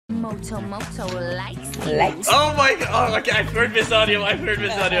Moto Moto likes Oh my god, okay, I've heard this audio,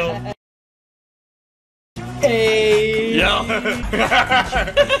 Hey! Yo!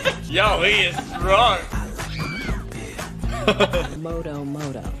 Yo, he is strong! Moto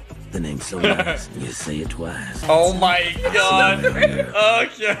Moto. The name's so nice, you say it twice. Oh my god!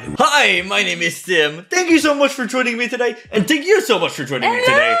 Okay. Hi, my name is Tim. Thank you so much for joining me today, and thank you so much for joining me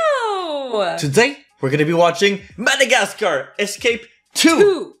today. Today, we're gonna be watching Madagascar Escape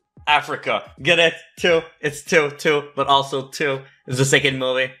 2. Africa. Get it? 2. It's 2, but also 2 is the second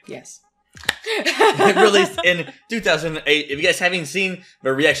movie. Yes. Released in 2008. If you guys haven't seen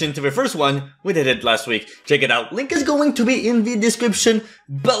the reaction to the first one, we did it last week. Check it out. Link is going to be in the description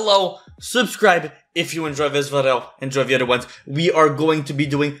below. Subscribe if you enjoy this video. Enjoy the other ones. We are going to be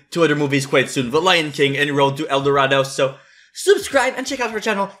doing 2 other movies quite soon. The Lion King and Road to El Dorado. So subscribe and check out her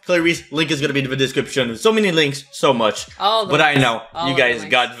channel. Clarice, link is going to be in the description. So many links, so much. But I know you guys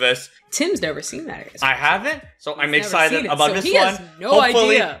got this. Tim's never seen that. I haven't, so I'm excited about this he one. has no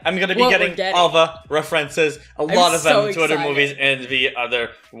Hopefully, idea I'm gonna be getting all the references, a lot of them to other excited. movies and the other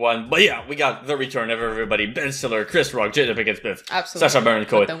one. But yeah, we got the return of everybody: Ben Stiller, Chris Rock, Jada Pinkett Smith, Absolutely. Sacha Baron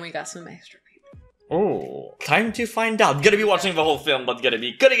Cohen. But then we got some extra people. Oh, time to find out. Gonna be watching the whole film, but gonna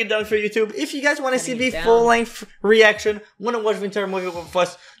be cutting it down for YouTube. If you guys want to see the full-length reaction, want to watch the entire movie with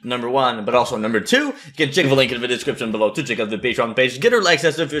us, number 1, but also number 2, you can check the link in the description below to check out the Patreon page, get early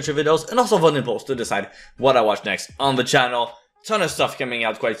access to future videos, and also voting polls to decide what I watch next on the channel. Ton of stuff coming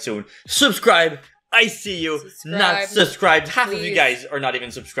out quite soon. Subscribe. I see you not subscribed. Half of you guys are not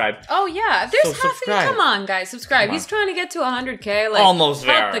even subscribed. Oh yeah, there's half of you. Come on, guys, subscribe. He's trying to get to 100K. Like, almost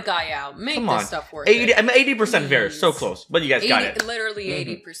there. Help the guy out. Make this stuff work. 80. I'm 80% there. So close, but you guys got it. Literally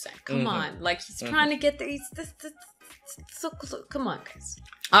 80%. Come on, like he's trying to get there. He's so close. Come on, guys.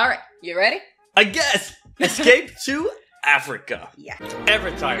 All right, you ready? I guess. Escape to Africa. Yeah.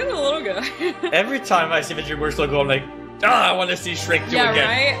 Every time. Look at the little guy. Every time I see the DreamWorks logo, I'm like, I want to see Shrek 2 again.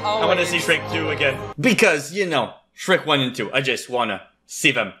 Right? I want to see Shrek 2 again. Because, you know, Shrek 1 and 2, I just want to see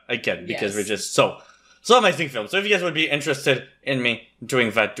them again. Because we're just so amazing films. So if you guys would be interested in me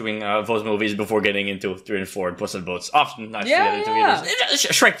doing those movies before getting into 3 and 4 and Puss in Boots, often not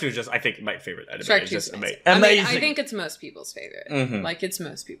Shrek 2 is just, I think, my favorite. Shrek 2 is just amazing. I mean, I think it's most people's favorite. Like, it's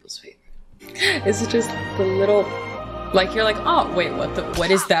most people's favorite. Is it just the little... Like, you're like, oh, wait,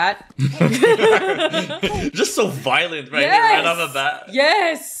 what is that? Just so violent, right? Right off the bat.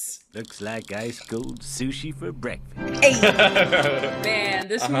 Yes! Looks like ice cold sushi for breakfast. Hey. Man,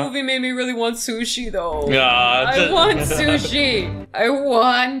 this movie made me really want sushi, though. Yeah, I want sushi. I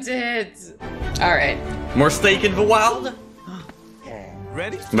want it. All right. More steak in the wild?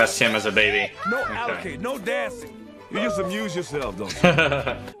 Ready? That's him as a baby. No allocate, no dancing. You just amuse yourself, don't you?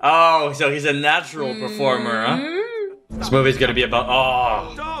 Oh, so he's a natural performer, huh? This movie's gonna be about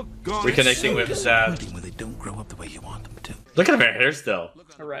reconnecting with Sad. When they don't grow up the way you want them to. Look at her hairstyle.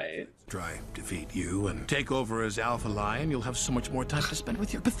 Right. Try defeat you and take over as Alpha Lion. You'll have so much more time to spend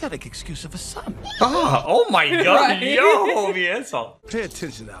with your pathetic excuse of a son. Oh my god, yo, the insult. Pay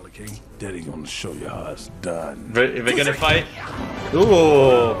attention, Allocate. Daddy's gonna show you how it's done. They're gonna fight?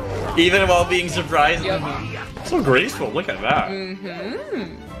 Ooh, even while being surprised. So graceful, look at that.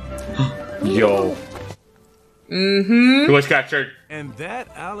 Yo. Who was captured? And that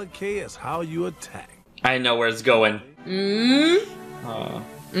Allocate is how you attack. I know where it's going. See,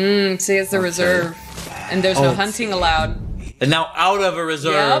 it's the reserve. And there's no hunting allowed. And now out of a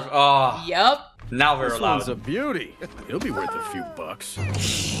reserve. Yep. Oh. Yep. Now we're allowed. This one's a beauty. It'll be worth a few bucks.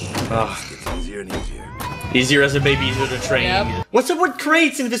 It's easier and easier. Easier as a baby, easier to train. Yep. What's up with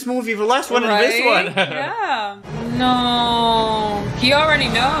crates in this movie? The last one and this one. Yeah. No. He already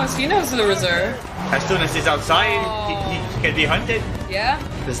knows. He knows the reserve. As soon as he's outside, he can be hunted. Yeah.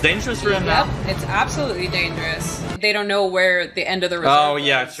 It's dangerous for him now. It's absolutely dangerous. They don't know where the end of the reserve Oh,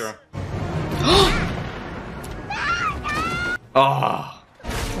 yeah, true. Oh.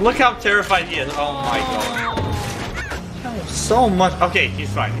 Look how terrified he is. Oh my god. Oh, so much. Okay, he's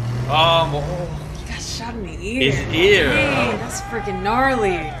fine. He got shot in the ear. His ear. Dang, that's freaking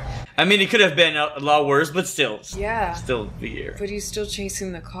gnarly. I mean, it could have been a lot worse, but still. Yeah. Still the ear. But he's still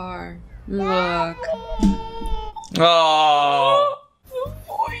chasing the car. Look. Oh. The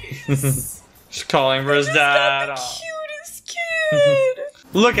voice. She's calling for his dad. The cutest kid.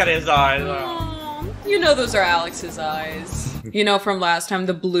 Look at his eyes. You know those are Alex's eyes. You know from last time,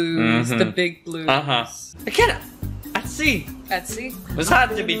 the blues, the big blues. I see. Etsy. This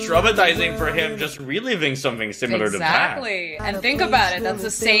had to be traumatizing for him, just reliving something similar to that. Exactly. And think about it. That's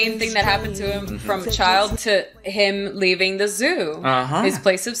the same thing that happened to him from child to him leaving the zoo. His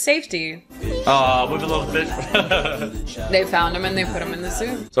place of safety. Oh, with a little fish. They found him and they put him in the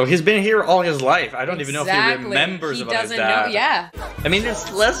zoo. So he's been here all his life. I don't even know if he remembers about his dad. Know. Yeah. I mean,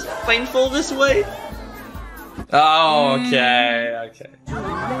 it's less painful this way. Oh, okay, okay.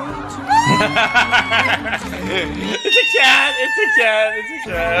 It's a cat! It's a cat! It's a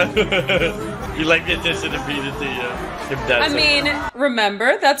cat! You like the attention immediately, yeah. I mean,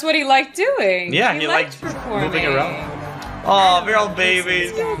 remember, that's what he liked doing. Yeah, he liked performing. moving around. Oh, they're all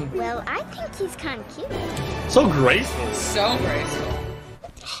babies. Well, I think he's kind of cute. So graceful. So graceful.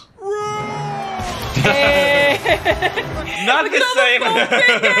 Not the same.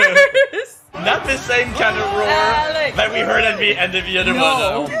 Not the same kind of roar that we heard at the end of the other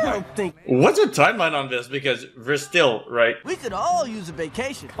one. What's the timeline on this? Because we're still, right? We could all use a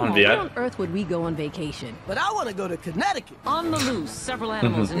vacation. On the Where end? on earth would we go on vacation? But I want to go to Connecticut. On the loose, several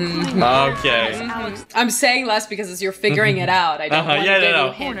animals, including Okay. Alex. I'm saying less because as you're figuring it out, I don't want to give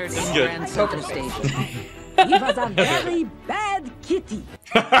you hints. That's good. Grand Central Station. He was a very bad kitty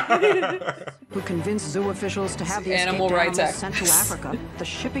who convinced zoo officials to have the Animal escaped rights animals act. sent to Africa. The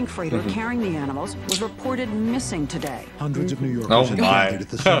shipping freighter carrying the animals was reported missing today. Hundreds of New Yorkers Oh have my. gathered at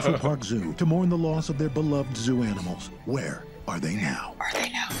the Central Park Zoo to mourn the loss of their beloved zoo animals. Where are they now?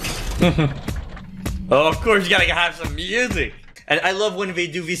 Oh, of course, you gotta have some music. And I love when they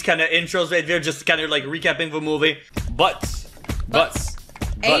do these kind of intros right there, just kind of like recapping the movie. Butts.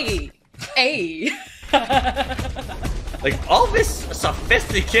 Hey. Like, all this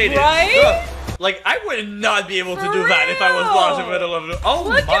sophisticated Right? stuff. Like, I would not be able to do that if I was lost in the middle of it. Oh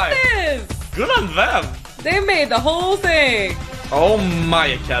Look my. at this. Good on them. They made the whole thing. Oh my,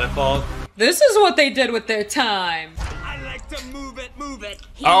 a catapult. This is what they did with their time. I like to move it, move it.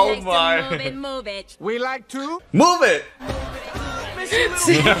 Oh my. Move it. We like to Move it.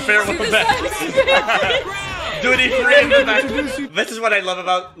 See, Fair see one the back. size? Duty free in the back. This is what I love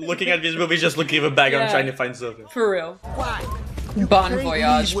about looking at these movies, just looking at the background, Yeah. trying to find something. For real. Bon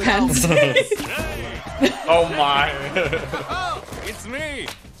voyage pants. Oh my. Oh, it's me,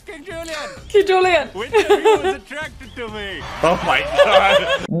 King Julian. King Julian. Which of you was attracted to me? Oh my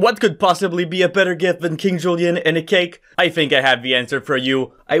god. What could possibly be a better gift than King Julian and a cake? I think I have the answer for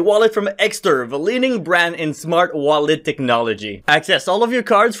you. A wallet from Exter, the leading brand in smart wallet technology. Access all of your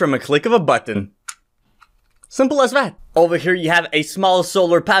cards from a click of a button. Simple as that. Over here you have a small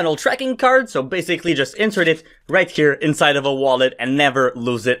solar panel tracking card, so basically just insert it right here inside of a wallet and never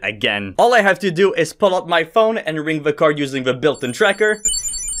lose it again. All I have to do is pull out my phone and ring the card using the built-in tracker.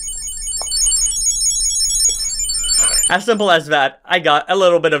 As simple as that, I got a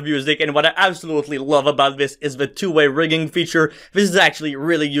little bit of music, and what I absolutely love about this is the two-way rigging feature. This is actually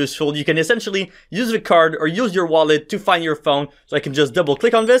really useful. You can essentially use the card or use your wallet to find your phone, so I can just double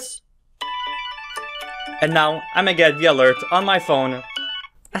click on this. And now, I'm gonna get the alert on my phone.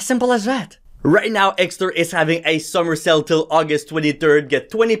 As simple as that. Right now, Exter is having a summer sale till August 23rd. Get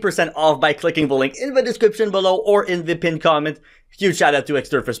 20% off by clicking the link in the description below or in the pinned comment. Huge shout out to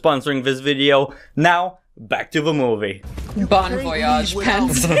Exter for sponsoring this video. Now, back to the movie. Bon voyage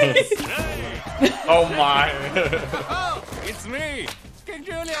pants. Oh my. Oh, it's me, King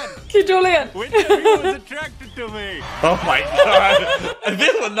Julian. King Julian. Which of you was attracted to me? Oh my god.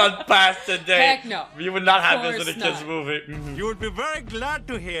 This would not pass today. Heck no. You would not have Of this in a course kids not. movie. You would be very glad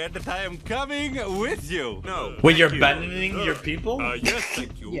to hear that I am coming with you. No. When you're abandoning your people? Yes,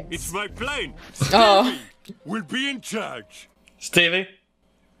 thank you. Yes. It's my plane. Oh. We'll be in charge. Stevie? I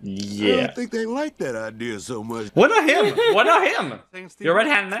Yeah. don't think they like that idea so much. Why not him? Why not him? Thanks, Steve. Your right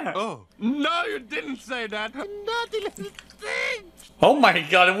hand man. Oh. No, you didn't say that. Naughty little thing. Oh my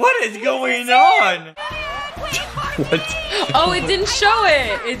god, what is going on? What? Oh, it didn't show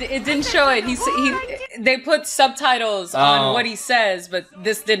it. It didn't show it. They put subtitles on what he says, but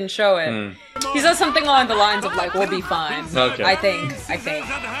this didn't show it. He says something along the lines of like, "We'll be fine." Okay. I think. That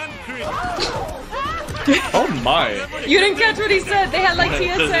hand cream. Oh my. You didn't catch what he said. They had like TSA.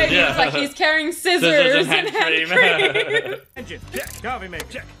 Scissors, And he yeah. was like, he's carrying scissors, Scissors and and hand hand cream. cream. Engine, check. Coffee make,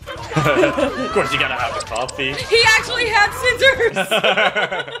 check. Of course you gotta have the coffee. He actually had scissors.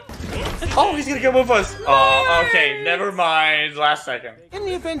 Oh, he's gonna come with us. Oh, okay, never mind. Last second. In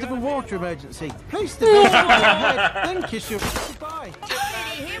the event of a water emergency, place the vessel on your head, then kiss your goodbye.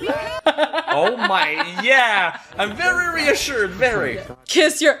 Oh my, yeah. I'm very reassured, very.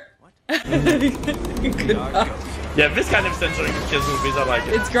 Kiss your. Yeah, this kind of censoring kids movies, I like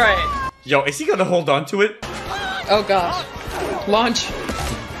it. It's great. Yo, is he gonna hold on to it? Oh gosh. Launch.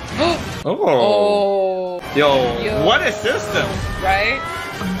 Oh. Oh. Yo, what a system! Right?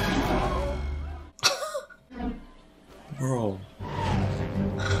 Bro.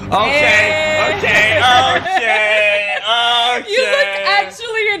 Okay. You look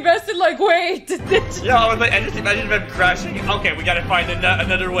actually invested, like, wait. Yo, I was like, I just imagine them crashing. Okay, we gotta find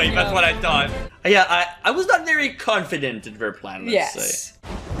another way. Yeah. That's what I thought. Yeah, I was not very confident in their plan, let's say.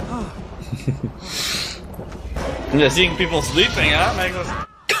 Yeah, seeing people sleeping, huh?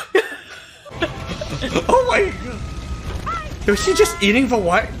 Oh my god. Was she just eating the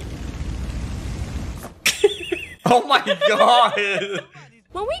what? Oh my god.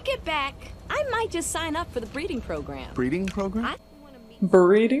 When we get back, I might just sign up for the breeding program. Breeding program? I want to meet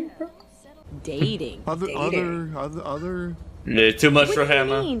Breeding? dating. Other. Yeah, too much What for do you him,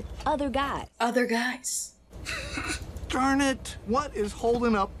 huh? mean, other guys? Other guys. Darn it! What is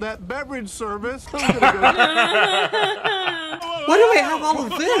holding up that beverage service? I'm gonna Why do we have all of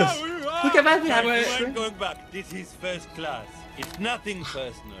this? Look at that. We're going back. This is first class. It's nothing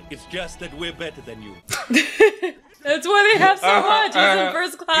personal. It's just that we're better than you. That's why they have so much. He's in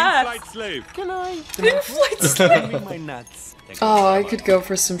first class. In-flight slave. Can I? In-flight slave. My nuts. Oh, I could go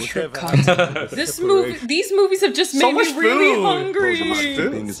for some shrimp content. These movies have just made me really hungry.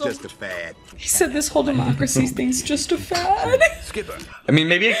 It's just a fad. He said this whole democracy thing's just a fad. Skipper. I mean,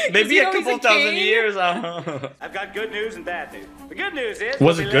 maybe a always couple a thousand king? years. I've got good news and bad news. The good news is What's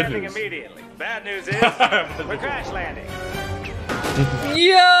we'll the be good landing news? immediately. Bad news is we're crash landing.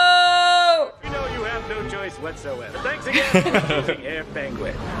 Yo! You know you have no choice whatsoever. Thanks again for choosing Air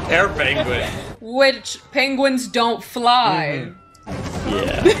Penguin. Air Penguin. Which penguins don't fly.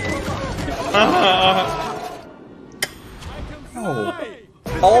 Yeah.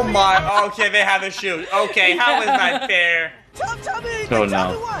 Oh my. Okay, they have a shoot. Okay, how is that fair? Oh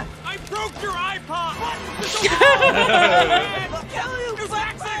no. I broke your iPod.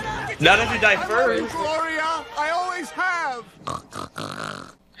 Not if you die first. Gloria, I always have.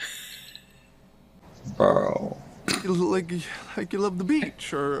 Bro. Like you love the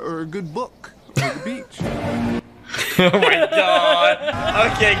beach or a good book or the beach. Oh my god.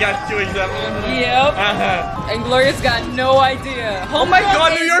 Okay, got doing that. Yep. And Gloria's got no idea. Oh my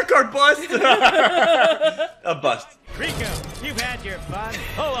god, New York are bust. A bust. Rico, you've had your fun.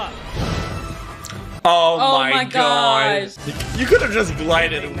 Pull up. Oh, Oh my my gosh. You could have just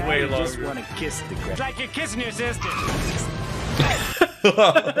glided way longer. Just want to kiss the ground. It's like you're kissing your sister.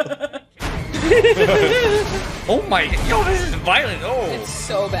 Oh my, yo, this is violent. Oh. It's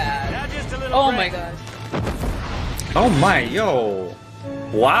so bad. Now just a little Oh break. my god. Oh my, yo.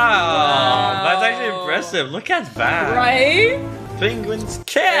 Wow. That's actually impressive. Look at that. Right? Penguins Air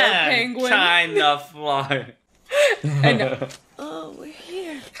can penguin. kind of fly. I know. Oh, we're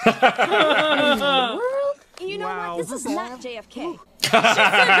here. In the world? You know what? This is not JFK. She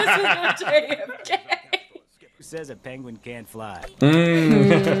said this is not JFK. Who says a penguin can't fly?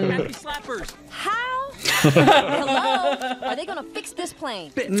 Happy slappers. How? Hello? Are they gonna fix this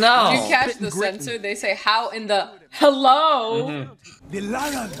plane? No. You catch the censor? They say how in the hello. The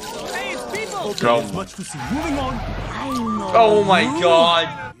lion. Hey, it's people. Oh. Much to see. Moving on. Oh my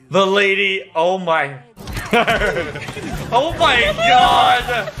god. The lady. Oh my. Oh my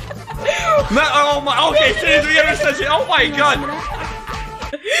god. Oh my. Okay, seriously, we understand. Oh my god.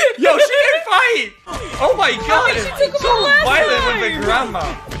 Yo, she can fight. Oh my god. She took him So out last violent with the time. grandma.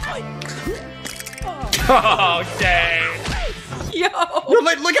 Okay. Yo. Yo,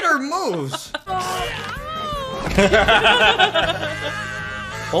 like, look at her moves.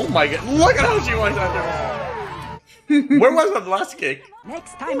 Oh my god. Look at how she was after. Where was the last kick?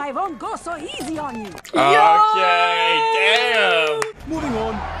 Next time I won't go so easy on you. Okay, damn. Moving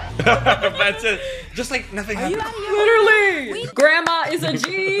on. That's it. Just like nothing happened. Literally. Grandma is a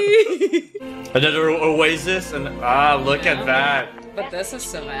G. Another oasis, and look at that. But this is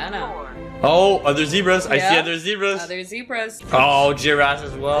Savannah. Oh, other zebras. I see Yeah. other zebras. Other zebras. Oh, giraffes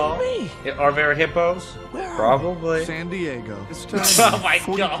as well. Are there hippos? Probably. San Diego. This time, Oh my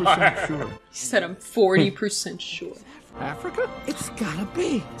 40% god. sure. He said I'm 40% sure. Africa? It's gotta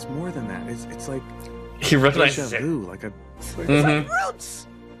be. It's more than that. It's like He deja recognizes it. vu. Like a. It's like, Roots.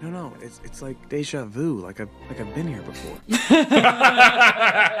 no. It's like deja vu. Like I've been here before.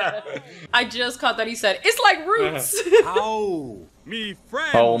 I just caught that he said it's like roots. Ow. Me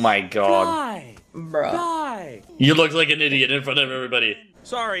friend. Oh my god. Die. Bruh. Die. You look like an idiot in front of everybody.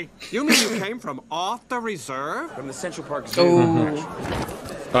 Sorry. You mean you came from off the reserve? From the Central Park Zoo. Ooh.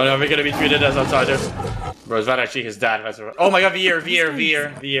 Oh no, we're gonna be treated as outsiders. Bro, is that actually his dad? Oh my god, Veer.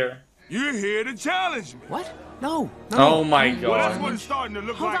 You're here to challenge me. What? No. Oh my Well, that's what god. it's starting to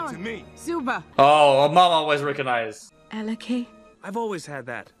look Hold like on. to me. Zuba. Oh, mom always recognized. Alake. I've always had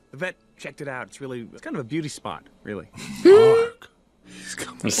that. The vet checked it out. It's kind of a beauty spot, really. Mark.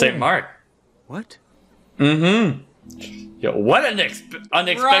 St. Mark. What? Mm-hmm. Yo, what an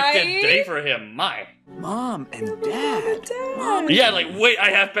unexpected Right? day for him. My. Mom and Dad. Yeah, like, wait, I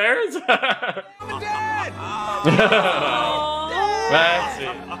have parents? That's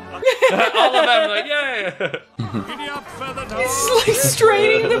it. All of them like, yay! He's like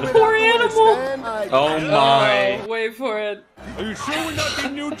straining the poor animal. Oh my. Oh, wait for it. Are you sure we're not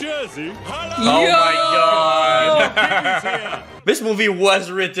in New Jersey? Oh my god. This movie was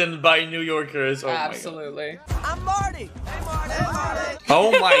written by New Yorkers. Oh Absolutely. I'm Morty. Hey, Morty. Hey, Morty.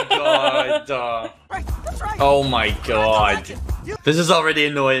 Oh my god. That's right. Oh my god. This is already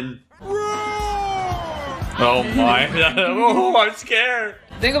annoying. Oh my. Oh, I'm scared.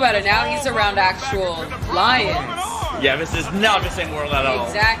 Think about it. Now he's around actual lions. Yeah, this is not the same world at all.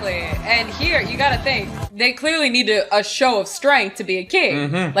 Exactly. And here, you gotta think, they clearly need a show of strength to be a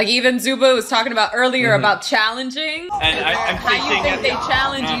king. Like even Zuba was talking about earlier about challenging. And I'm How you thinking... think they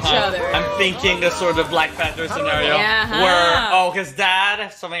challenge each other. I'm thinking a sort of Black Panther scenario where, his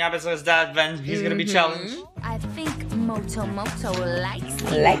dad, something happens to his dad, then he's gonna be challenged. I think Moto Moto likes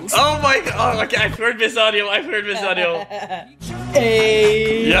Oh my god, oh, okay, I've heard this audio,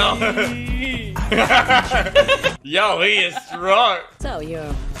 Hey. Yo. Yo, he is strong. So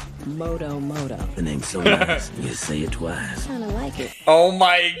you're Moto Moto. The name's so nice, you say it twice. Kinda like it. Oh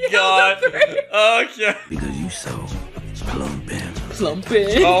my god. Okay. Because you so plumpin'.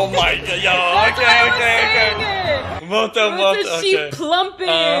 Plumping. Oh my god, yo, okay. Moto Moto, What's a sheep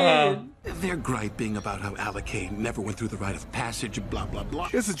plumping? They're griping about how Alec never went through the rite of passage, blah, blah, blah.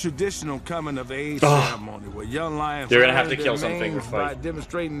 It's a traditional coming of age ceremony where young lions You're gonna have to earn kill their something names or by fight.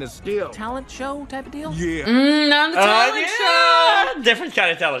 demonstrating their skill. Talent show type of deal? Yeah. Not a talent show. Different kind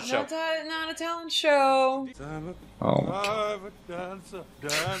of talent show. Not a talent show. Oh.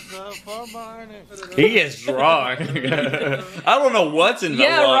 He is strong. I don't know what's in the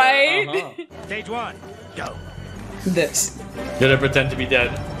water. Yeah, right? Stage one, go. This. Gonna pretend to be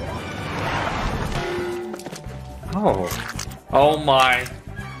dead. Oh. Oh my.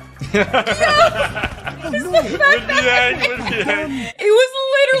 It was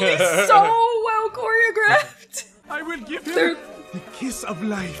literally so well choreographed. I will give him the kiss of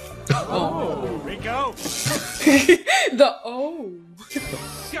life. Oh, Rico. The oh.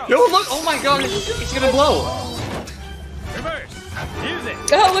 Yo, look! Oh my god, it's gonna blow. Reverse. Music.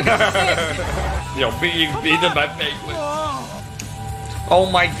 Oh, look at this. Yo, being beaten by penguins. Oh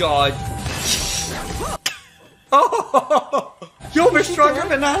my god. Oh! Yo, we're stronger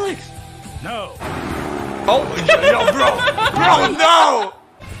than Alex. No. Oh, yo, bro, no!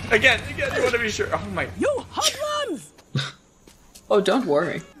 Again, you want to be sure. Oh my. You hot ones! Oh, don't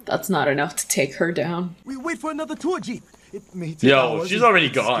worry. That's not enough to take her down. We wait for another tour jeep. It may take Yo, hours she's and already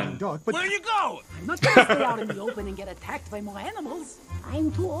it's getting gone. dark, but Where you go? I'm not gonna stay out in the open and get attacked by more animals.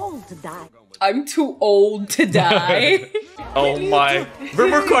 I'm too old to die. I'm too old to die. Oh my. We're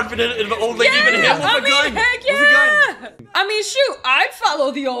more confident in the old lady than him with a gun. Heck yeah. With a gun. I mean, shoot, I'd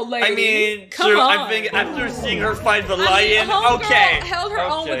follow the old lady. I mean, come sure, on. I think after seeing her fight the I mean, lion, homegirl okay. held her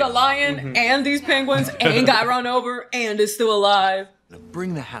own Okay. with a lion and these penguins and got run over and is still alive.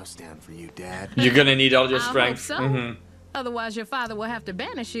 bring the house down for you, Dad. You're gonna need all your I hope strength. so. Otherwise, your father will have to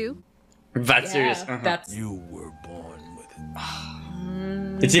banish you. That's serious. That's You were born with it.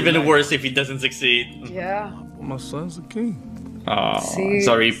 It's even worse if he doesn't succeed. yeah. My son's a king. Oh, See,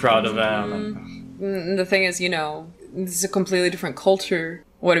 sorry, proud of him. The thing is, you know, this is a completely different culture.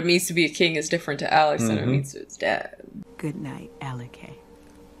 What it means to be a king is different to Alex than it means to his dad. Good night, Alec.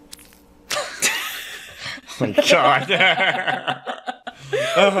 Oh my god.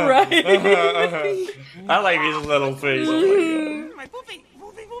 Right. I like his little face. Oh my god.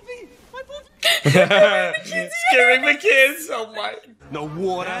 Scaring the kids. Oh my. No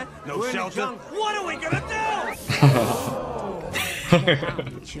water, no shelter. What are we gonna do?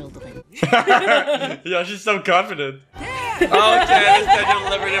 Children. Yeah, she's so confident. Okay, this Daniel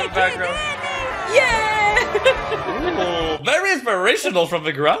Liberty in the background. Yeah. Ooh, very inspirational from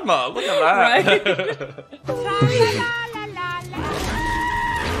the grandma. Look at that.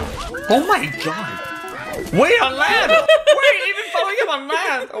 Oh my god. Wait, on land. Wait, even following him on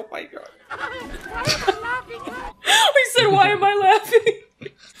land. Oh my god. We said, why am I laughing?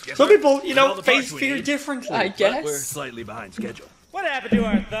 Some people, you know, face fear differently. I guess. We're slightly behind schedule. What happened to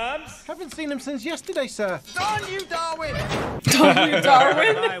our thumbs? Haven't seen him since yesterday, sir. Darn you, Darwin! Don't you,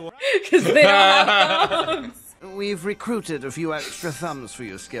 Darwin? Because they don't have thumbs. We've recruited a few extra thumbs for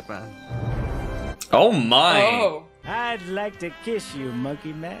you, Skipper. Oh my. Oh. I'd like to kiss you,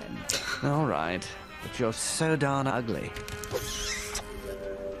 monkey man. All right, but you're so darn ugly.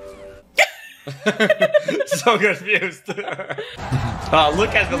 So confused. Oh,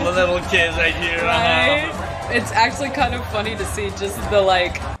 look at the little kids right here. Right? It's actually kind of funny to see just the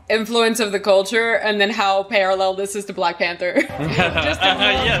like influence of the culture and then how parallel this is to Black Panther. just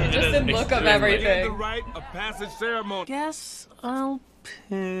in look of everything. The rite of passage ceremony. Guess I'll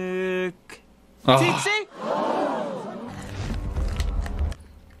pick. Oh.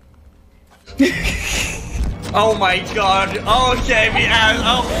 Oh my god. Okay, we have.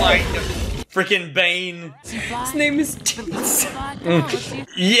 Oh my god. Freaking Bane. His name is Toots.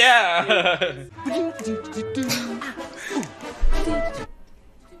 Yeah.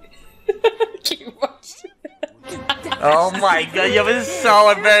 Oh my god, yo, this is so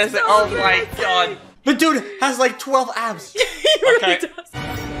embarrassing. Oh my god. The dude has like 12 abs. He really does.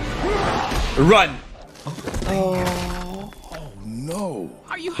 Run. Oh no.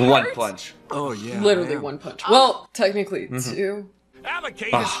 Are you One punch. Oh yeah. Literally one punch. Well, technically two.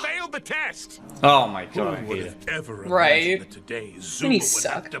 Allocate has failed the test. Oh my god, I hate it. Ever Right. that today And Zuma he would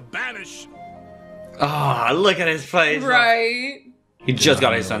sucked. have to banish. Oh, look at his face. Right. He just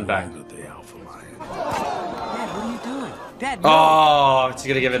got his son back. Dad, Oh, it's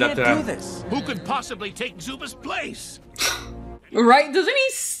gonna give it up to him. Who could possibly take Zuma's place? Right? Doesn't he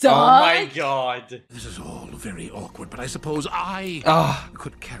suck? Oh my god. This is all very awkward, but I suppose I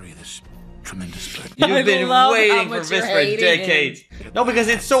could carry this tremendous burden. You've been love how waiting for much this you're for hating decades. No, because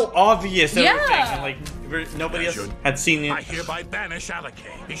it's so obvious. Yeah. Everything. Like nobody else had seen it. I hereby banish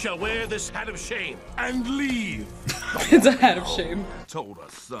Allocate. He shall wear this hat of shame and leave. It's a hat of shame. Told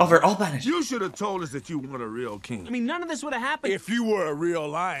us, son. Oh, we're all banished. You should have told us that you weren't a real king. I mean, none of this would have happened If you were a real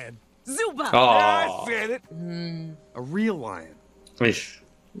lion. Zuba. Oh. I said it. A real lion. Eesh.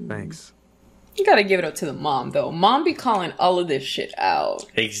 Thanks. You gotta give it up to the mom, though. Mom be calling all of this shit out.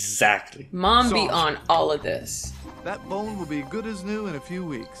 Exactly. Mom be on all of this. That bone will be good as new in a few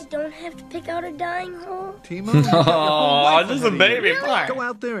weeks. You don't have to pick out a dying hole. Timo, Oh, just a baby. Go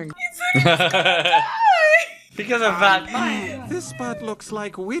out there and Because of that. This spot looks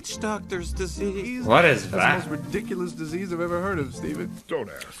like witch doctor's disease. What is That's that? the most ridiculous disease I've ever heard of, Steven. Don't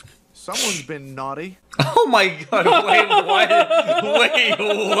ask. Someone's been naughty. Oh my god, wait, what? Wait,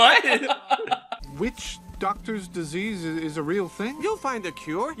 what? Witch doctor's disease is a real thing? You'll find a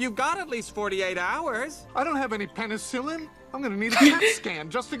cure. You've got at least 48 hours. I don't have any penicillin. I'm gonna need a CAT scan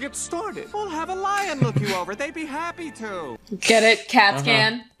just to get started. We'll have a lion look you over. They'd be happy to. Get it? Cat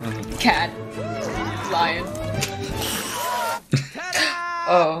scan? Cat. Lion.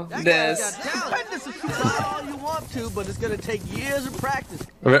 Oh, this. This is all you want to, but it's gonna take years of practice.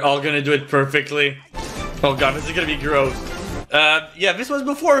 We're all gonna do it perfectly. Oh god, this is gonna be gross. Yeah, this was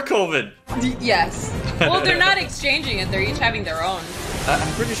before COVID. Yes. Well, they're not exchanging it. They're each having their own.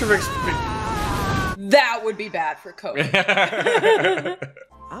 I'm pretty sure we're That would be bad for COVID.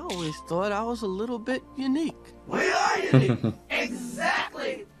 I always thought I was a little bit unique. We are unique.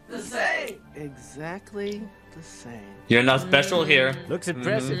 Exactly the same. Exactly the same. You're not special here. Looks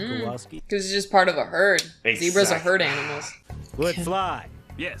impressive, Kowalski. Because it's just part of a herd. Exactly. Zebras are herd animals. Would fly.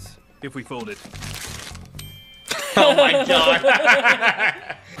 Yes, if we fold it. Oh my god.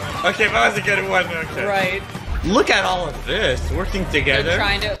 Okay, that was a good one. Okay. Right. Look at all of this working together. They're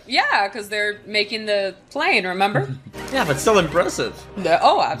trying to, yeah, because they're making the plane, remember? Yeah, but still impressive.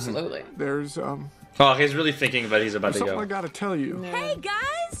 Oh, absolutely. There's Oh, he's really thinking about he's about to something go. I gotta tell you. Hey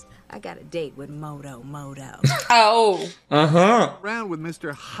guys, I got a date with Moto Moto. Oh. Uh-huh. Around with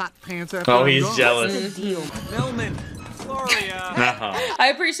Mr. Hot Pants after Oh, I'm he's gone. jealous. Melman, Gloria. Uh-huh. I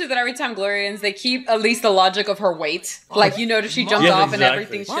appreciate that every time Gloria ends, they keep at least the logic of her weight. Like, you notice she jumped Yeah, off and exactly.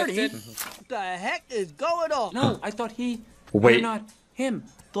 everything Marty, shifted. what the heck is going on? No, I thought he. Wait. You're not him.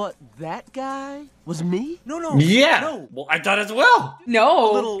 Thought that guy was me? No. Yeah. No. Well, I thought as well.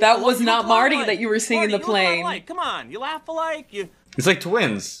 No, that was you not look Marty alike. that you were seeing in the Marty, you look plane. alike. Come on, you laugh alike. You. It's like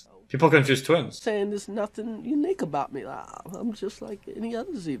twins. People confuse twins. Saying there's nothing unique about me. I'm just like any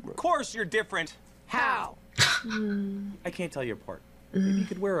other zebra. Of course, you're different. How? I can't tell you apart. Maybe you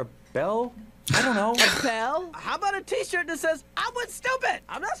could wear a bell. I don't know. A bell? How about a T-shirt that says "I was stupid"?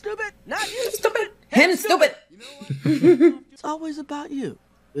 I'm not stupid. Not you. Stupid. Him stupid. It's always about you.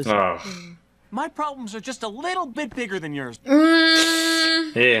 Oh. My problems are just a little bit bigger than yours.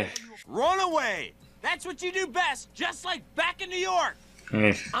 Yeah. Run away. That's what you do best, just like back in New York.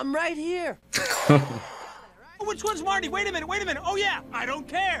 I'm right here. Which one's Marty? Wait a minute. Oh yeah, I don't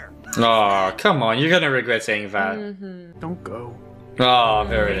care. Oh, come on. You're gonna regret saying that. Don't go. Oh,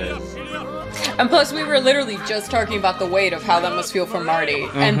 there it is. And plus, we were literally just talking about the weight of how that must feel for Marty.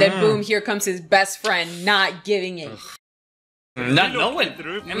 And then boom, here comes his best friend not giving it. Not knowing. I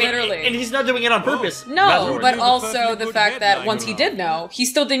mean, Literally. and he's not doing it on purpose. No, but also the fact that once he did know, he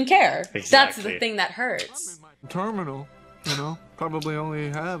still didn't care. That's Exactly. the thing that hurts. Terminal, you know, probably only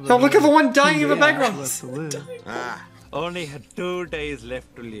have. Oh, look at the one dying in the 2 background. days left to live. Only had 2 days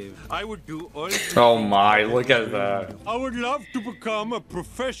left to live. I would do all. Oh my, look at that. I would love to become a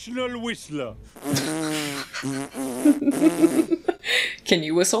professional whistler. Can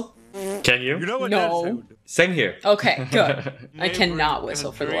you whistle? Can you? You know what No. Same here. Okay, good. I cannot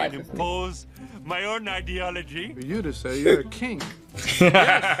whistle for the life of me. Impose my own ideology. For you to say you're a king.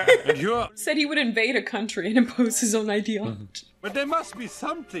 And you're. Said he would invade a country and impose his own ideology. But there must be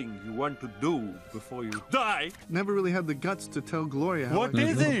something you want to do before you die. Never really had the guts to tell Gloria how What I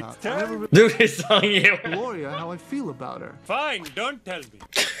is feel it? about her. I never really Dude, he's telling you. Gloria how I feel about her. Fine, don't tell me.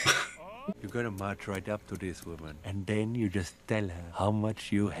 You're gonna march right up to this woman, and then you just tell her how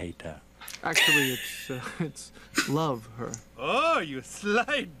much you hate her. Actually, it's love her. Oh, you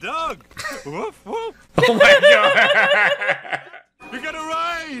sly dog! Woof woof! Oh my god. You gotta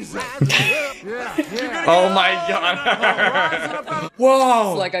rise! Oh my god.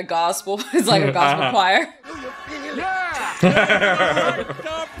 Whoa. It's like a gospel. It's like a gospel choir.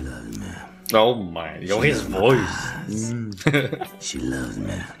 Oh my, yo, his voice. She loves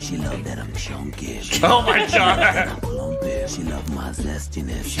me. She loves that I'm chunky. Oh my god. She loves my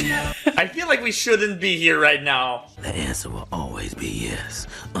zestiness. I feel like we shouldn't be here right now. The answer will always be yes,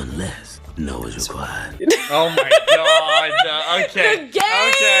 unless no is required. Oh my god. Okay. The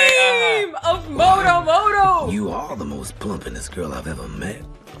game of Moto Moto. You are the most plumpest girl I've ever met.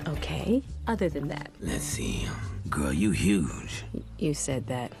 Okay, other than that. Let's see. Girl, you huge. You said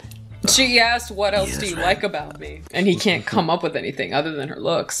that. She asked, what else Yes, do you right. like about me? And he can't come up with anything other than her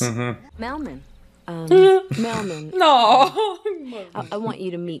looks. Melman. Melman. No. I want you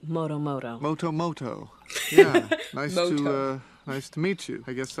to meet Moto Moto. Moto Moto. Yeah, nice Moto. nice to meet you.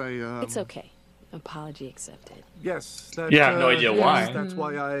 I guess I. It's okay. Apology accepted. Yes. That, Yeah, I have no idea why. yes, that's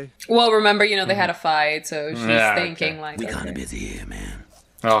why I. Well, remember, you know, they had a fight, so she's Yeah, thinking okay. like, We kinda okay. busy here, man.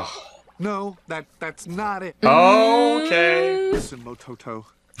 Oh. No, that's not it. Okay. Listen, Mototo.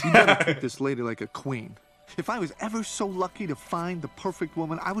 You better treat this lady like a queen. If I was ever so lucky to find the perfect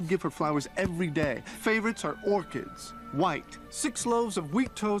woman, I would give her flowers every day. Favorites are orchids, white, 6 loaves of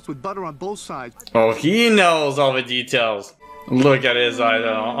wheat toast with butter on both sides. Oh, he knows all the details. Look at his eyes.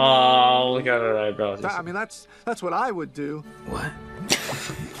 Oh, look at her eyebrows. I mean, that's what I would do. What?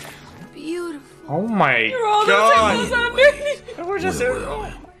 Beautiful. Oh my You're all god. those underneath. We're just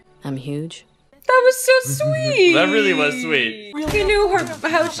I'm huge. That was so sweet. That really was sweet. He knew her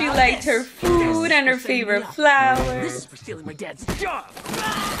how she liked her food and her favorite flowers. For stealing my dad's job.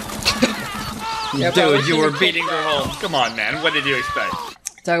 Dude, you were beating her home. Come on, man. What did you expect?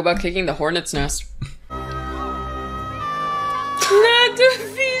 Talk about kicking the hornet's nest.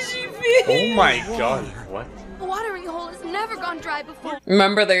 Oh my god. What? A watering hole has never gone dry before.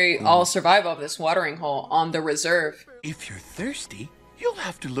 Remember, they all survive off this watering hole on the reserve. If you're thirsty, you'll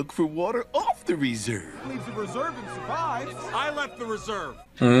have to look for water off the reserve. Leaves the reserve and survives. I left the reserve.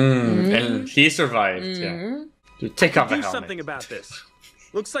 And he survived. Yeah. Dude, take off the Do helmet. something about this.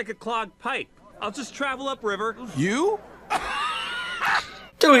 Looks like a clogged pipe. I'll just travel upriver. You?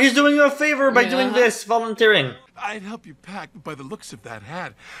 Dude, he's doing you a favor by doing this, volunteering. I'd help you pack, but by the looks of that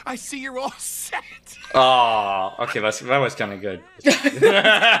hat, I see you're all set. Oh, okay, that was kind of good.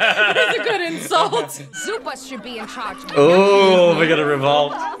 That's a good insult. Zupas should be in charge. Oh, we got a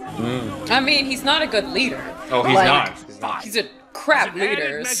revolt. I mean, he's not a good leader. Oh, he's Like, not. He's not. He's a crap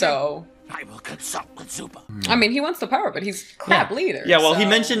leader, so. I will consult with Zupa. I mean, he wants the power, but he's crap leader. Yeah, well, he so-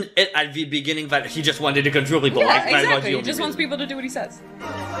 mentioned it at the beginning that he just wanted to control people. Yeah, like, that was exactly. the He only just wants reason. people to do what he says.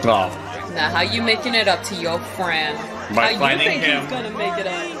 Oh, Now, how you making it up to your friend? By how finding you think him. he's gonna make it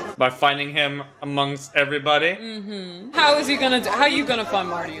up? by finding him amongst everybody. How is he gonna? How you gonna find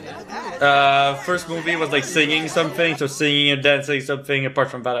Marty in that? First movie was like singing something, so singing and dancing something.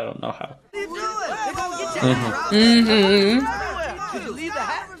 Apart from that, I don't know how. Could you leave the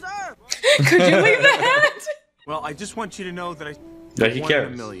hat? Could you leave the hat? Well, I just want you to know that I That he one in a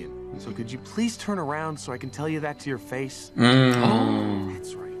cares. million. So could you please turn around so I can tell you that to your face? Mm.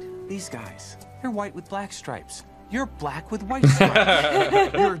 That's right. These guys, they're white with black stripes. You're black with white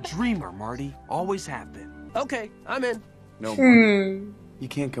stripes. You're a dreamer, Marty. Always have been. Okay, I'm in. No, Marty. You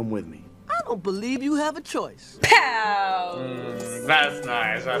can't come with me. I don't believe you have a choice. Pow! That's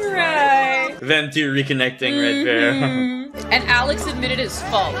nice. That's Right. nice. Them two reconnecting right there. And Alex admitted his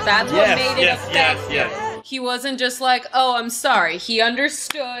fault. That's what Yes, made it yes, effective. yes. He wasn't just like, oh, I'm sorry. He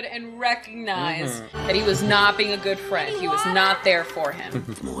understood and recognized that he was not being a good friend. He was not there for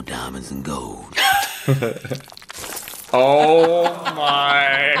him. More diamonds and gold. Oh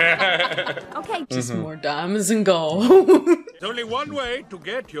my. Okay, just more diamonds and gold. There's only one way to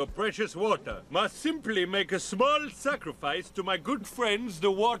get your precious water. Must simply make a small sacrifice to my good friends,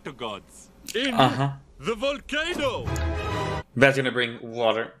 the water gods. In the volcano. That's gonna bring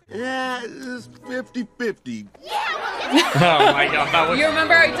water. Yeah, it's 50-50. Oh my god. You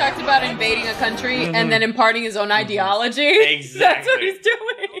remember how he talked about invading a country and then imparting his own ideology? Exactly. That's what he's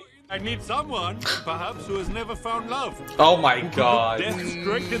doing. I need someone, perhaps, who has never found love. Oh my god. Death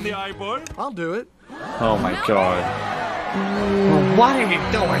strengthen the eyeball. I'll do it. Oh my god. What are you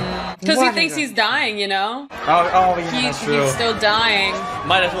doing? Because he thinks he's dying, you know? Oh yeah, that's true. He's still dying.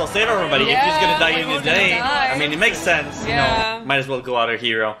 Might as well save everybody. If he's gonna die in a day, die. I mean, it makes sense. Yeah. You know, might as well go out a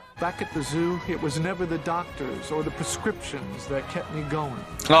hero. Back at the zoo, it was never the doctors or the prescriptions that kept me going.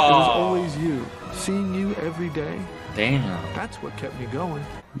 It Oh. was always you. Seeing you every day. Damn. That's what kept me going.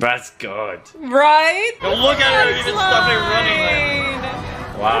 That's good. Right? But look at her, even stopping running there.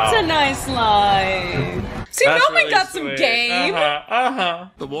 Wow. That's a nice line. See, That's Melman really got some sweet. game.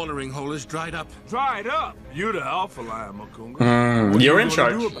 The watering hole is dried up. Dried up. You're the alpha lion, Makunga. You're in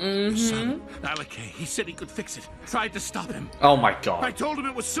charge. Alakay, he said he could fix it. Tried to stop him. Oh my I god. told him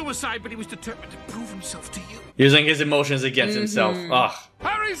it was suicide, but he was determined to prove himself to you. Using his emotions against himself. Ugh.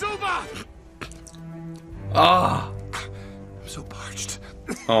 Hurry, Zuba! Ah. I'm so parched.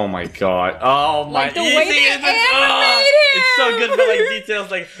 Oh my god. Oh my. Like the way they animated it's so good, but like details,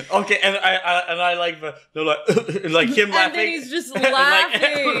 like okay, and I like the like him laughing. And then he's just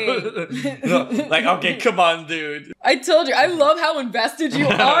laughing. Like okay, come on, dude. I told you, I love how invested you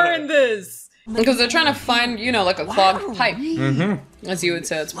are in this. Because they're trying to find, you know, like a clogged pipe. As you would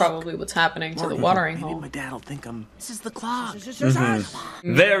say, it's probably what's happening to the watering hole. My dad will think this is the clock.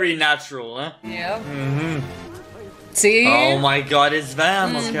 Very natural, huh? Yeah. See? Oh my god, it's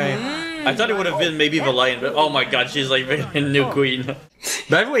Vam. Okay. I thought it would have been maybe the lion, but oh my god, she's like the new queen.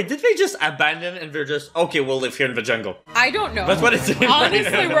 By the way, did they just abandon and they're just okay? We'll live here in the jungle. I don't know. That's what it seems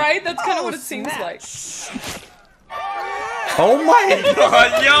honestly, like. right? That's kind of what it seems like. Oh my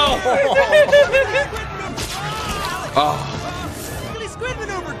god, yo! Oh. Squid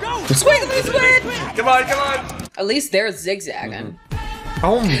maneuver, go! Squiggly squid! Come on, come on! At least they're zigzagging.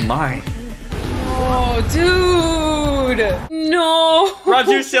 Oh my. Oh, dude! No!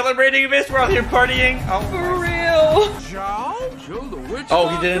 Roger's celebrating this while you're partying? Oh. For real! Joe the witch Oh,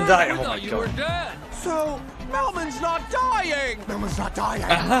 he didn't die. Oh my thought you were god. dead. So, Melman's not dying! Melman's not dying!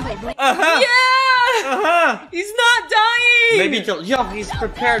 Yeah! He's not dying! Maybe yo, he's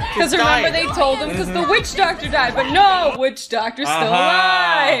prepared to die. Because remember they told him because the witch doctor died, but no! Witch doctor's still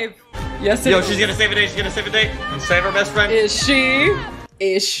alive! Yes, it Yo, is. she's gonna save the day, she's gonna save the day. And save her best friend. Is she?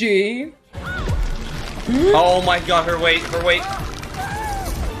 Is she? Oh my god, her weight, her weight.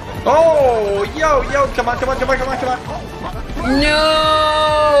 Oh, yo, come on, come on, come on, come on, come on.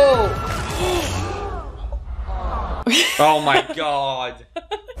 No! Oh my god.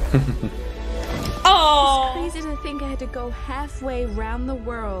 It's crazy to think I had to go halfway around the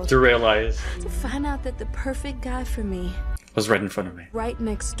world To realize. to find out that the perfect guy for me Was right in front of me. right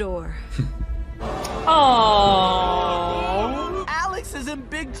next door. Aww. Alex is in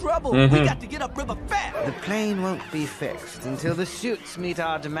big trouble. Mhm. We got to get upriver fast. The plane won't be fixed until the suits meet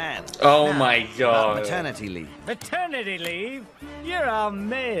our demands. Oh Now, my about god. maternity leave. Maternity leave? You're a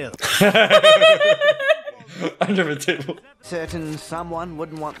male. Under the table. Certain someone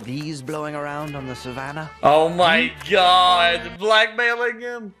wouldn't want these blowing around on the savannah. Oh my god. Blackmailing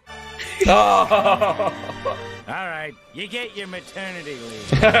him. Oh. All right, you get your maternity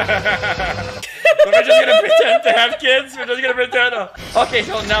leave. We're just gonna pretend to have kids. We're just gonna pretend. Okay,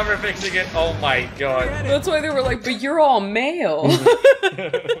 so now we're fixing it. Oh my god. That's why they were like, but you're all male.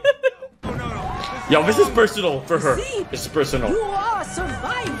 Yo, this is personal for her. It's personal. You are a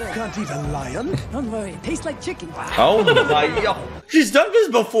survivor. Can't eat a lion. Don't worry, it tastes like chicken. Oh my yo. She's done this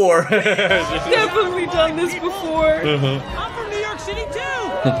before. Definitely done this before. I'm from New York City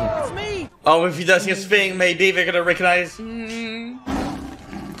too. It's me. Oh, if he does his thing, maybe they're gonna recognize.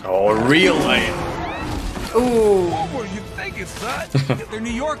 Oh, real lion. Ooh. What were you thinking, son? They're New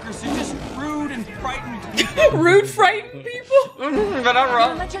Yorkers. They're just rude and frightened. Rude, frightened people. But I'm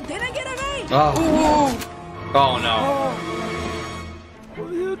wrong. Let your dinner get away. Oh. Oh no. What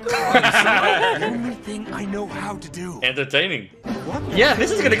are you doing? The only thing I know how to do. Entertaining. Yeah,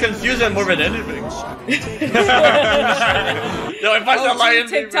 this is gonna confuse them more than anything. No, if I saw lion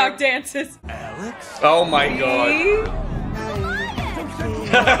TikTok dances. Alex? Oh my god.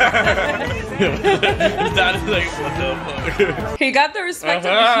 That is like, what the fuck? He got the respect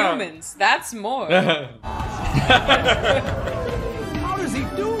of the humans. That's more. How does he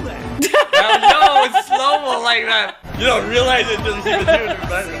do that? No, it's slow-mo like that. You don't realize it until you see the dude in the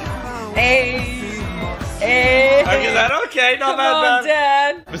background. Hey. Okay, is that okay? Not Come bad, on, man.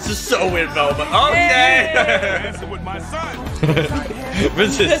 Dad. This is so weird, Mel, but okay. Dancing with my son.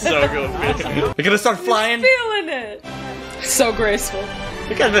 This is so good. We're gonna start flying. Feeling it. So graceful.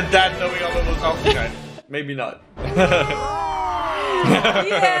 Look at the dad knowing all of those. Oh, okay. Maybe not.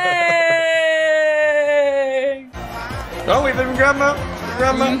 Yay! Oh, we've been grandma.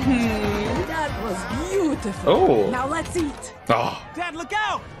 Grandma. That was beautiful. Oh. Now let's eat. Oh. Dad, look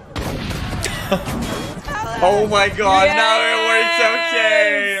out! Oh my god, Yes! now it works,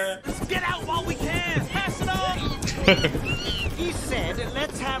 okay. Get out while we can. Pass it on. He said,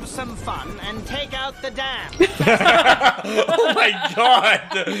 let's have some fun and take out the dam. Oh my god.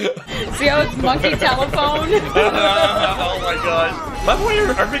 See how it's monkey telephone? Oh my god. By the way,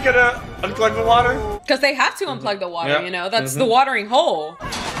 are we gonna unplug the water? Because they have to unplug the water, Yeah. you know? That's the watering hole.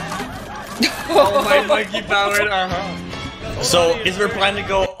 Oh my monkey powered, So, is there a plan to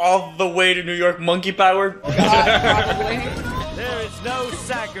go all the way to New York monkey powered? Probably. There is no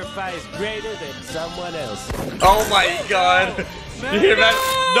sacrifice greater than someone else. Oh my god. You hear that?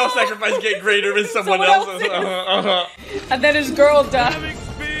 No sacrifice get greater than someone else's. And then his girl died.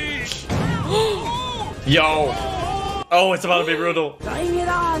 Yo. Oh, it's about to be brutal. Bring it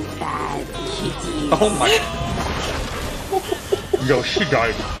on, bad kitty. Oh my. Yo, she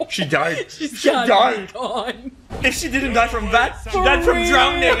died. She died. She died. Gone. If she didn't die from that, she died from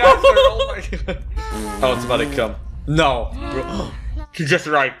drowning after. Oh my god. Oh, it's about to come. No. She's just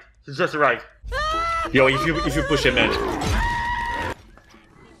right. She's just right. Yo, if you push him in.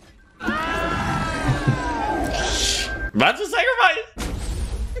 That's a sacrifice.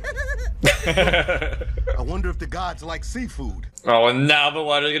 I wonder if the gods like seafood. Oh, and now the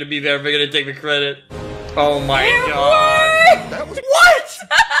water's gonna be there. We're gonna take the credit. Oh my god. That was What?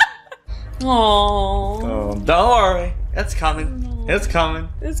 Aww. Oh, don't worry. It's coming. It's coming.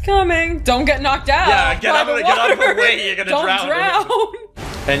 It's coming. Don't get knocked out. Yeah, get out of the way. You're gonna Don't drown. drown.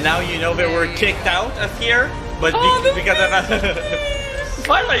 And now you know that we're kicked out of here, but because of that.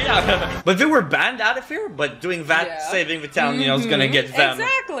 Finally, yeah. But they were banned out of here, but doing that, saving the town, you know, is gonna get them.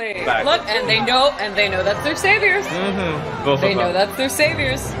 Exactly. back. Look, and they know that's their saviors. Both They of know them. that's their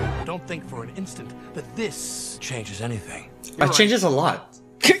saviors. Don't think for an instant that this changes anything. It changes a lot.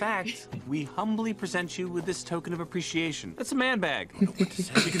 In fact, we humbly present you with this token of appreciation. That's a man bag. You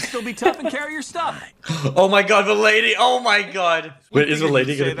can still be tough and carry your stuff. Oh my god, the lady! Oh my god! Wait, is the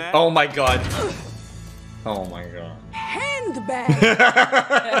lady gonna? that? Oh my god! Oh my god! Handbag.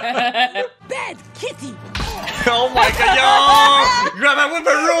 Bad kitty. Oh my god! Yo! Grab that with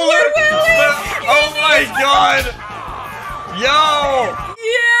a ruler! Oh my god! Yo!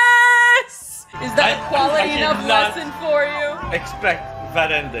 Yes! Is that a quality I enough did not lesson for you? Expect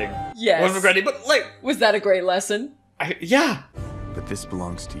that ending. Yes. Wasn't ready, but like, Was that a great lesson? yeah. But this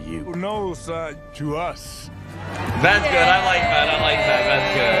belongs to you. Who knows, to us. That's good. I like that. I like that.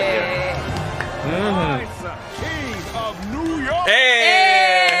 That's good. Yeah. King of New York.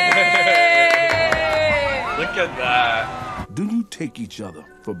 Hey! Look at that. Do you take each other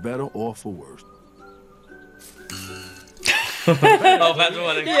for better or for worse? Oh, that's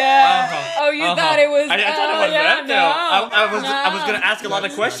what it Yeah. Oh, you thought it was. I thought it was that no, I was gonna ask a lot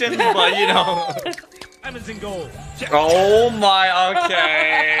of questions, but you know. Diamonds and gold. Oh my.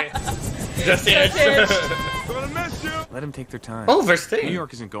 Okay. Just it. Gonna miss you. Let them take their time. Oh, they're staying. New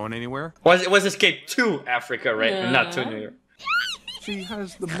York isn't going anywhere. It was escape to Africa, right? Yeah. Not to New York. She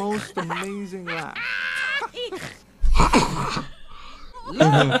has the most amazing laugh.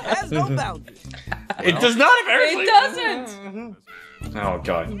 Love has no boundaries. It does not, apparently. It doesn't. Oh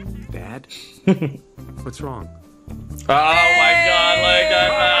god. Dad? What's wrong? Oh my god, like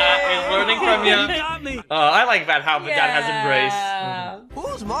he's learning from you. Got me. I like that how the dad has embraced.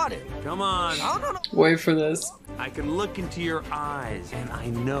 Who's Marty? Come on. I don't know. Wait for this. I can look into your eyes and I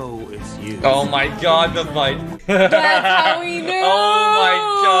know it's you. Oh my god, the fight. That's how we knew. Oh my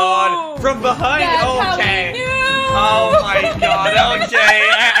god. From behind, That's how we okay. knew. Oh my god, okay.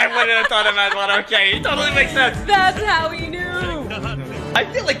 I wouldn't have thought of that one, okay. It totally makes sense. That's how we knew. I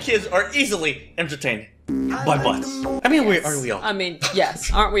feel like kids are easily entertained by butts. I mean, aren't we all? I mean,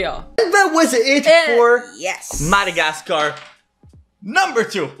 yes, aren't we all? And that was it for yes. Madagascar number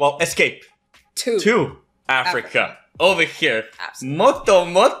 2. Well, escape. 2. To Africa. Over here. Absolutely. Moto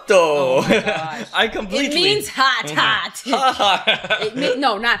moto. Oh my gosh. I completely. It means hot, hot. Hot.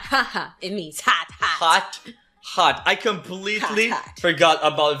 No, not haha. It means hot, hot. Hot. I completely Hot. forgot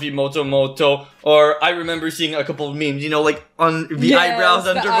about the Moto Moto. Or I remember seeing a couple of memes, you know, like on the eyebrows the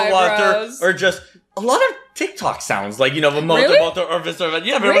under the water. eyebrows. Or just a lot of TikTok sounds, like, you know, the moto Really? moto or the sort of,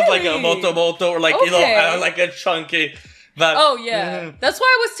 yeah, there was like a moto moto or like, you know, like a chunky. That, Oh yeah, that's why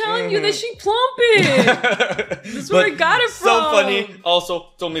I was telling you that she plumping. That's where I got it from. So funny. Also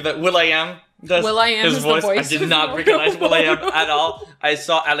told me that Will.i.am does Will.i.am his is voice. the voice I did of not Moto recognize Moto. Will.i.am at all. I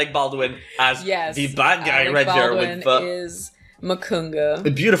saw Alec Baldwin as the bad guy Alec right there Baldwin with the is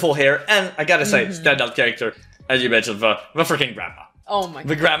Makunga. beautiful hair, and I gotta say, standout character, as you mentioned, the freaking grandma. Oh my god.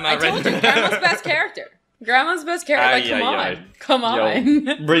 The grandma I right told you, there. Grandma's best character. Grandma's best character. Like, come on.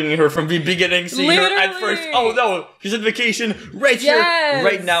 Yo, bringing her from the beginning, seeing her at first. Oh no, she's on vacation right here,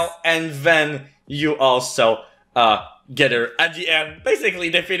 right now, and then you also get her at the end,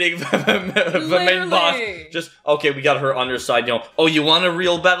 basically defeating the main boss. Just okay, we got her on your side. You know, oh, you want a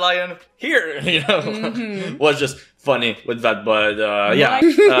real bad lion? Here, you know, was just funny with that. But yeah,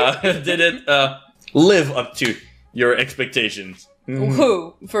 did it live up to your expectations?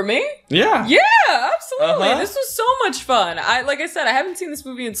 Who? For me? Yeah. Yeah, absolutely. This was so much fun. Like I said, I haven't seen this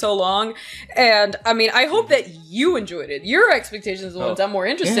movie in so long. And I mean, I hope that you enjoyed it. Your expectations are the ones I'm more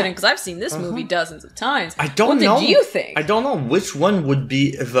interested in, because I've seen this movie dozens of times. I don't know. What did you think? I don't know which one would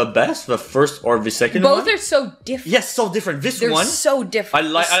be the best, the first or the second one. Both are so different. Yes, so different. This They're one, so different. I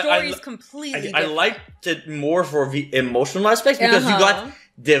like. The story is completely I different. liked it more for the emotional aspects, because you got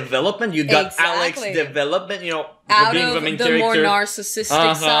development. You got Alex's development. You know, out being of the main the character. more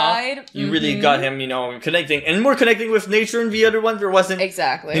narcissistic side. You really got him, you know, connecting and more connecting with nature. In the other one, there wasn't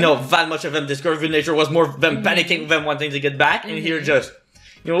exactly, you know, that much of them discovering nature. Was more them panicking, them wanting to get back. And here, just,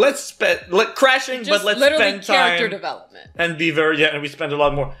 you know, let's crashing, Just but let's literally spend time character development and be very and we spend a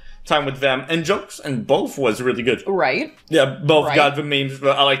lot more time with them and jokes, and both was really good. Right. Yeah, both got the memes.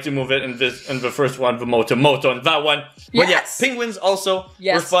 But I like to move it in this, and the first one, the Moto Moto, and that one. But yeah, penguins also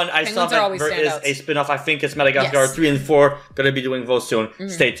were fun. I saw that there is a spin-off. I think it's Madagascar 3 and 4. Gonna be doing those soon.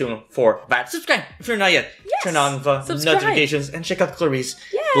 Stay tuned for that. Subscribe if you're not yet. Turn on the notifications and check out Clarice.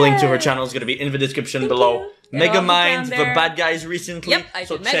 The link to her channel is gonna be in the description below. Megamind, the bad guys recently. Yep, I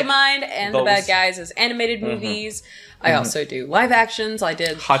did Megamind and the bad guys as animated movies. I also do live actions. I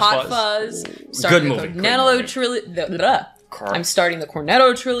did Hot Fuzz. Good movie. I'm starting the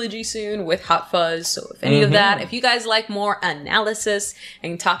Cornetto trilogy soon with Hot Fuzz. So if any of that, if you guys like more analysis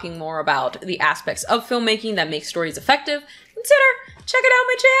and talking more about the aspects of filmmaking that make stories effective, consider checking out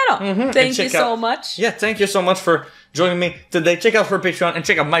my channel. Thank you so much. Yeah, thank you so much for joining me today. Check out her Patreon and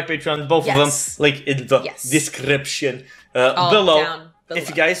check out my Patreon. Both of them, link in the description below. If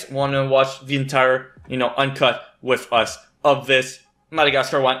you guys want to watch the entire, you know, uncut with us of this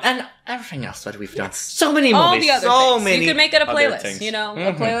Madagascar one and everything else that we've done. So many movies. All the other things. Many. You could make it a other playlist. things. You know,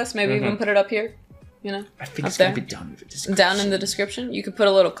 a playlist. Maybe even put it up here. You know, I think it's gonna be down in the description. Down in the description, you could put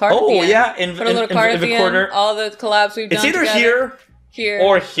a little card. Oh, at the end. yeah, put a little card at the corner. All the collabs we've done. It's either together. here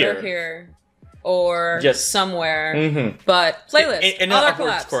or here. Or here. Or somewhere. But playlist. In the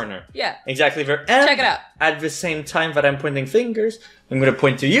upwards corner. Yeah. Exactly there. And check it out. At the same time that I'm pointing fingers, I'm going to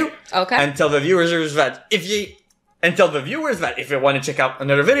point to you. Okay. And tell the viewers that if you want to check out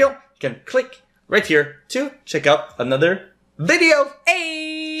another video, you can click right here to check out another video.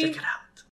 Hey. Check it out.